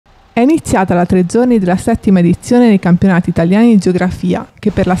È iniziata la 3 giorni della settima edizione dei Campionati Italiani di Geografia,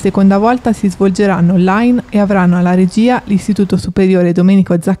 che per la seconda volta si svolgeranno online e avranno alla regia l'Istituto Superiore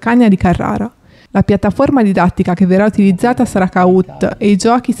Domenico Zaccagna di Carrara. La piattaforma didattica che verrà utilizzata sarà Kahoot e i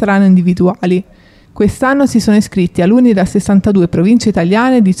giochi saranno individuali. Quest'anno si sono iscritti alunni da 62 province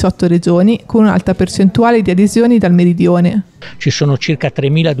italiane e 18 regioni, con un'alta percentuale di adesioni dal meridione. Ci sono circa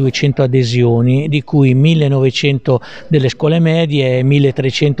 3.200 adesioni, di cui 1.900 delle scuole medie e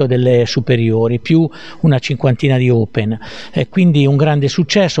 1.300 delle superiori, più una cinquantina di open. Quindi un grande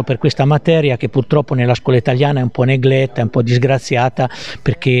successo per questa materia che purtroppo nella scuola italiana è un po' negletta, è un po' disgraziata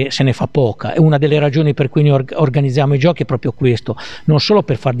perché se ne fa poca. E una delle ragioni per cui noi organizziamo i giochi è proprio questo, non solo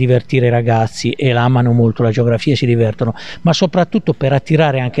per far divertire i ragazzi, e la amano molto la geografia e si divertono, ma soprattutto per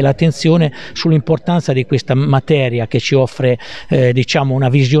attirare anche l'attenzione sull'importanza di questa materia che ci offre diciamo una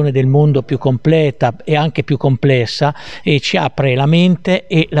visione del mondo più completa e anche più complessa, e ci apre la mente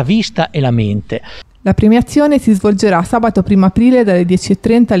e la vista e la mente. La premiazione si svolgerà sabato 1 aprile dalle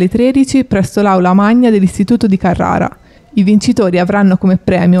 10:30 alle 13 presso l'aula magna dell'Istituto di Carrara. I vincitori avranno come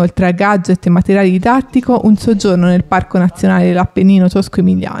premio, oltre a gadget e materiale didattico, un soggiorno nel Parco Nazionale dell'Appennino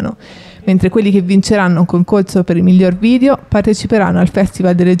Tosco-Emiliano, mentre quelli che vinceranno un concorso per il miglior video parteciperanno al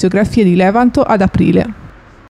Festival delle Geografie di Levanto ad aprile.